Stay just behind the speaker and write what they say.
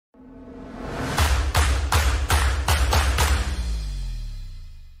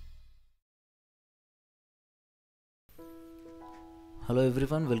Hello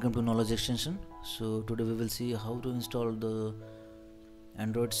everyone, welcome to Knowledge Extension. So today we will see how to install the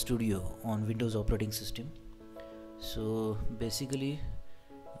Android Studio on Windows operating system. So basically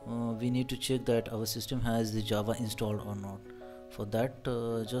we need to check that our system has the Java installed or not. For that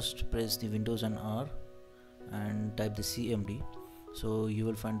just press the Windows and R and type the CMD. So you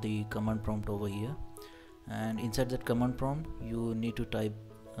will find the command prompt over here, and inside that command prompt you need to type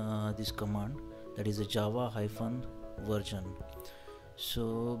this command, that is a java-version. So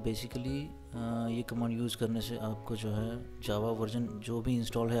basically ये command use करने से आपको जो है Java version जो भी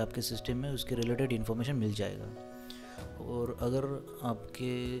install है आपके सिस्टम में उसके रिलेटेड इन्फॉर्मेशन मिल जाएगा। और अगर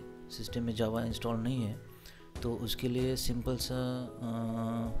आपके सिस्टम में जावा इंस्टॉल नहीं है तो उसके लिए सिंपल सा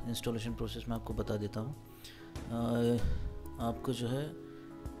इंस्टॉलेशन प्रोसेस मैं आपको बता देता हूँ। आपको जो है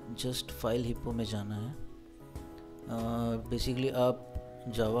जस्ट फाइल हिप्पो में जाना है। बेसिकली आप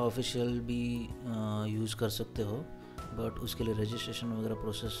जावा ऑफिशियल भी यूज़ कर सकते हो, बट उसके लिए रजिस्ट्रेशन वगैरह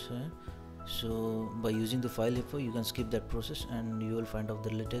प्रोसेस है। सो by using the file hippo you can skip that process and you will find out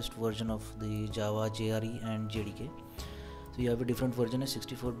the latest version of the Java JRE and JDK। तो यहाँ पे डिफरेंट वर्जन है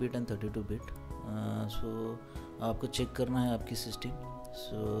 64 बिट एंड 32 बिट। सो आपको check करना है आपकी system.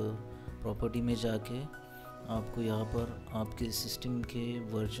 So property में जाके आपको यहाँ पर आपके सिस्टम के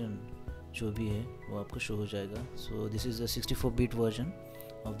वर्जन जो भी है वो आपको शो हो जाएगा। So this is the 64 bit version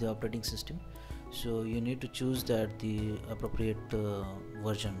of the operating system, so you need to choose that the appropriate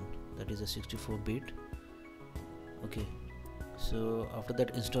version, that is a 64 bit. Okay, so after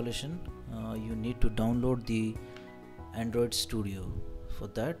that installation you need to download the Android Studio. For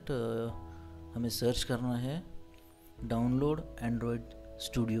that हमें search करना है download Android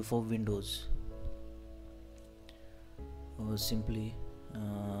Studio for Windows, और simply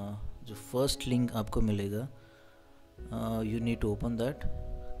जो first link आपको मिलेगा you need to open that,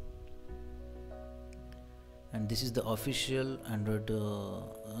 and this is the official Android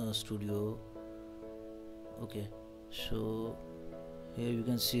Studio. Okay, so here you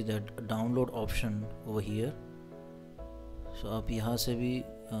can see that download option over here. So आप यहाँ से भी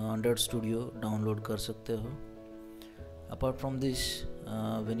Android Studio download कर सकते हो. Apart from this,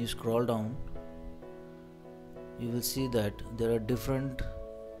 when you scroll down you will see that there are different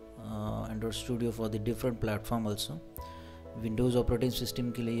Android Studio for the different platform also. Windows operating system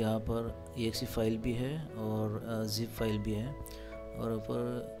के लिए यहाँ पर exe फाइल भी है और zip फाइल भी है, और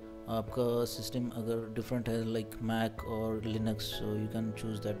ऊपर आपका सिस्टम अगर डिफरेंट है लाइक मैक और Linux, so you can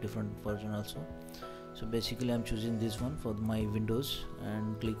choose that different version also. So basically I am choosing this one for my Windows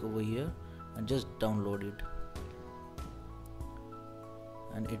and click over here and just download it,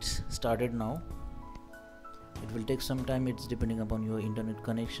 and it's started now. It will take some time, it's depending upon your internet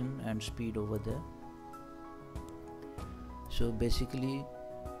connection and speed over there. So basically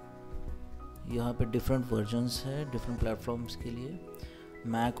यहाँ पे different versions है different platforms के लिए.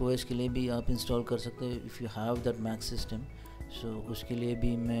 Mac OS के लिए भी आप install कर सकते हैं if you have that Mac system. So उसके लिए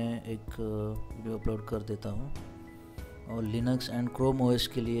भी मैं एक वीडियो अपलोड कर देता हूँ. और Linux and Chrome OS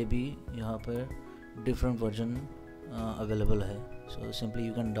के लिए भी यहाँ पर different version available है. So simply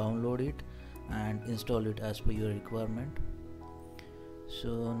you can download it and install it as per your requirement.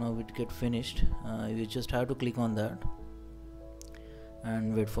 So now it get finished. You just have to click on that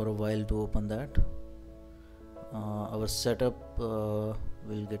and wait for a while to open that. Our setup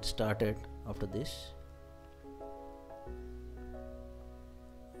will get started after this.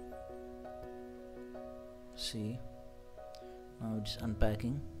 See, now it's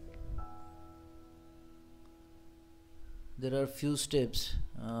unpacking. There are few steps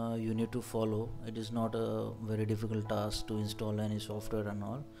you need to follow. It is not a very difficult task to install any software and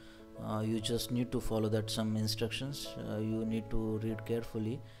all. You just need to follow that some instructions. You need to read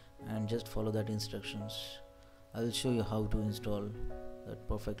carefully and just follow that instructions. I will show you how to install that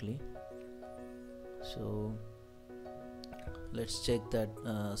perfectly. So let's check that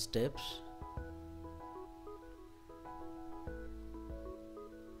steps.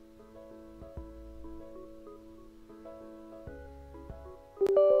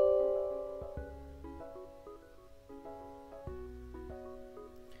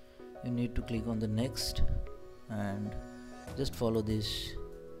 You need to click on the next and just follow these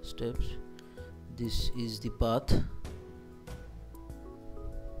steps. This is the path.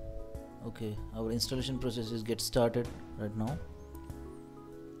 Okay, our installation process is get started right now.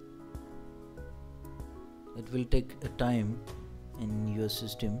 It will take a time in your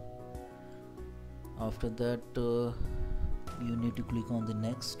system. After that you need to click on the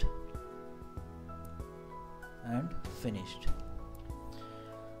next and finished.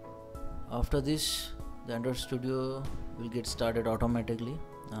 After this the Android Studio will get started automatically.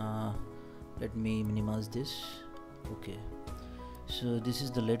 Let me minimize this. Okay, So this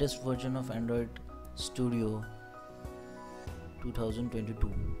is the latest version of Android Studio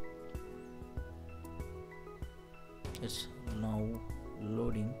 2022. It's now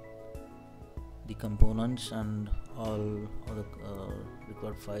loading the components and all other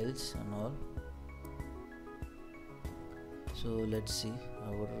required files and all. So let's see,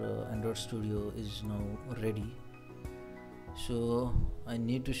 our Android Studio is now ready. So I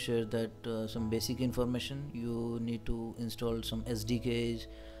need to share that some basic information. You need to install some SDKs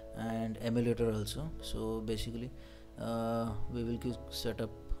and emulator also. So basically we will set up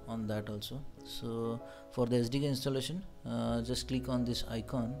on that also. So for the SDK installation, just click on this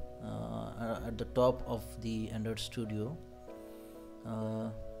icon at the top of the Android Studio.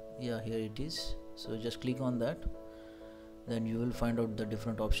 Yeah, here it is. So just click on that, then you will find out the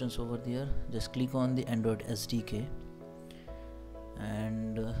different options over there. Just click on the Android SDK,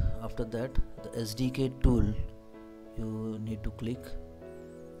 and after that the SDK tool you need to click,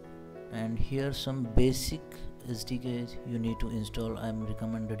 and here some basic SDKs you need to install. I'm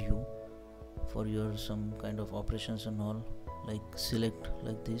recommended you for your some kind of operations and all, like select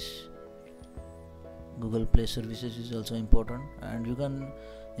like this. Google Play services is also important, and you can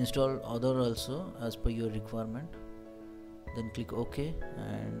install other also as per your requirement. Then click OK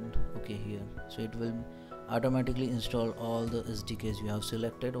and OK here. So it will automatically install all the SDKs you have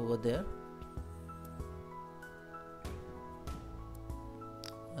selected over there.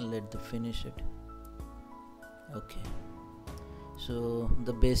 And let the finish it. Okay, so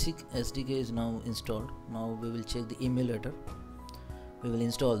the basic SDK is now installed. Now we will check the emulator. We will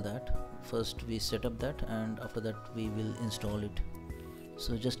install that. First we set up that, and after that we will install it.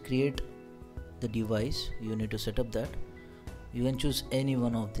 So just create the device. You need to set up that. You can choose any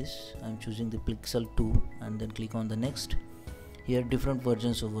one of this. I'm choosing the Pixel 2, and then click on the next. Here different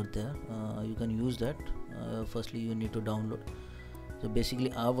versions over there, you can use that. Firstly you need to download. So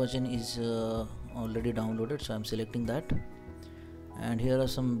basically our version is already downloaded, so I'm selecting that. And here are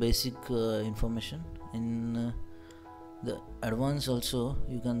some basic information. In the advanced also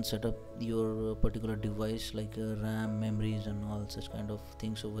you can set up your particular device, like RAM, memories and all such kind of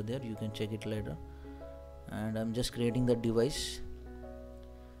things over there. You can check it later. And I'm just creating the device,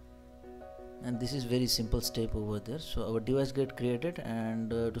 and this is very simple step over there. So our device get created, and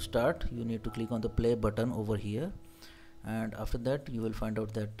to start you need to click on the play button over here, and after that you will find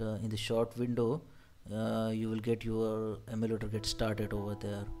out that in the short window you will get your emulator get started over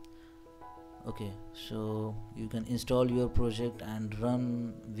there. Okay, so you can install your project and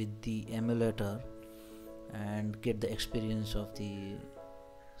run with the emulator and get the experience of the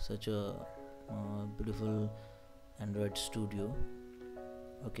such a beautiful Android Studio.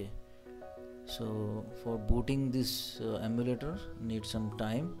 Okay, so for booting this emulator needs some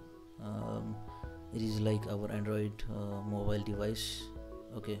time. It is like our Android mobile device.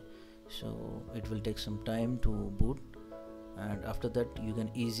 Okay, so it will take some time to boot, and after that you can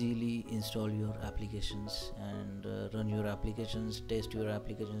easily install your applications and run your applications, test your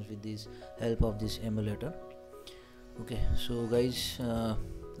applications with this help of this emulator. Okay, so guys,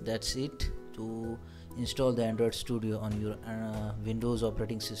 that's it to install the Android Studio on your Windows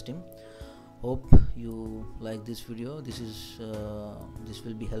operating system. Hope you like this video. This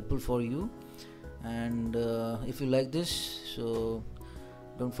will be helpful for you, and if you like this, so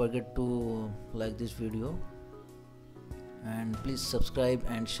don't forget to like this video, and please subscribe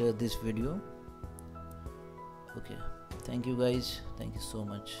and share this video. Okay, thank you guys, thank you so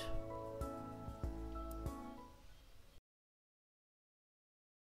much.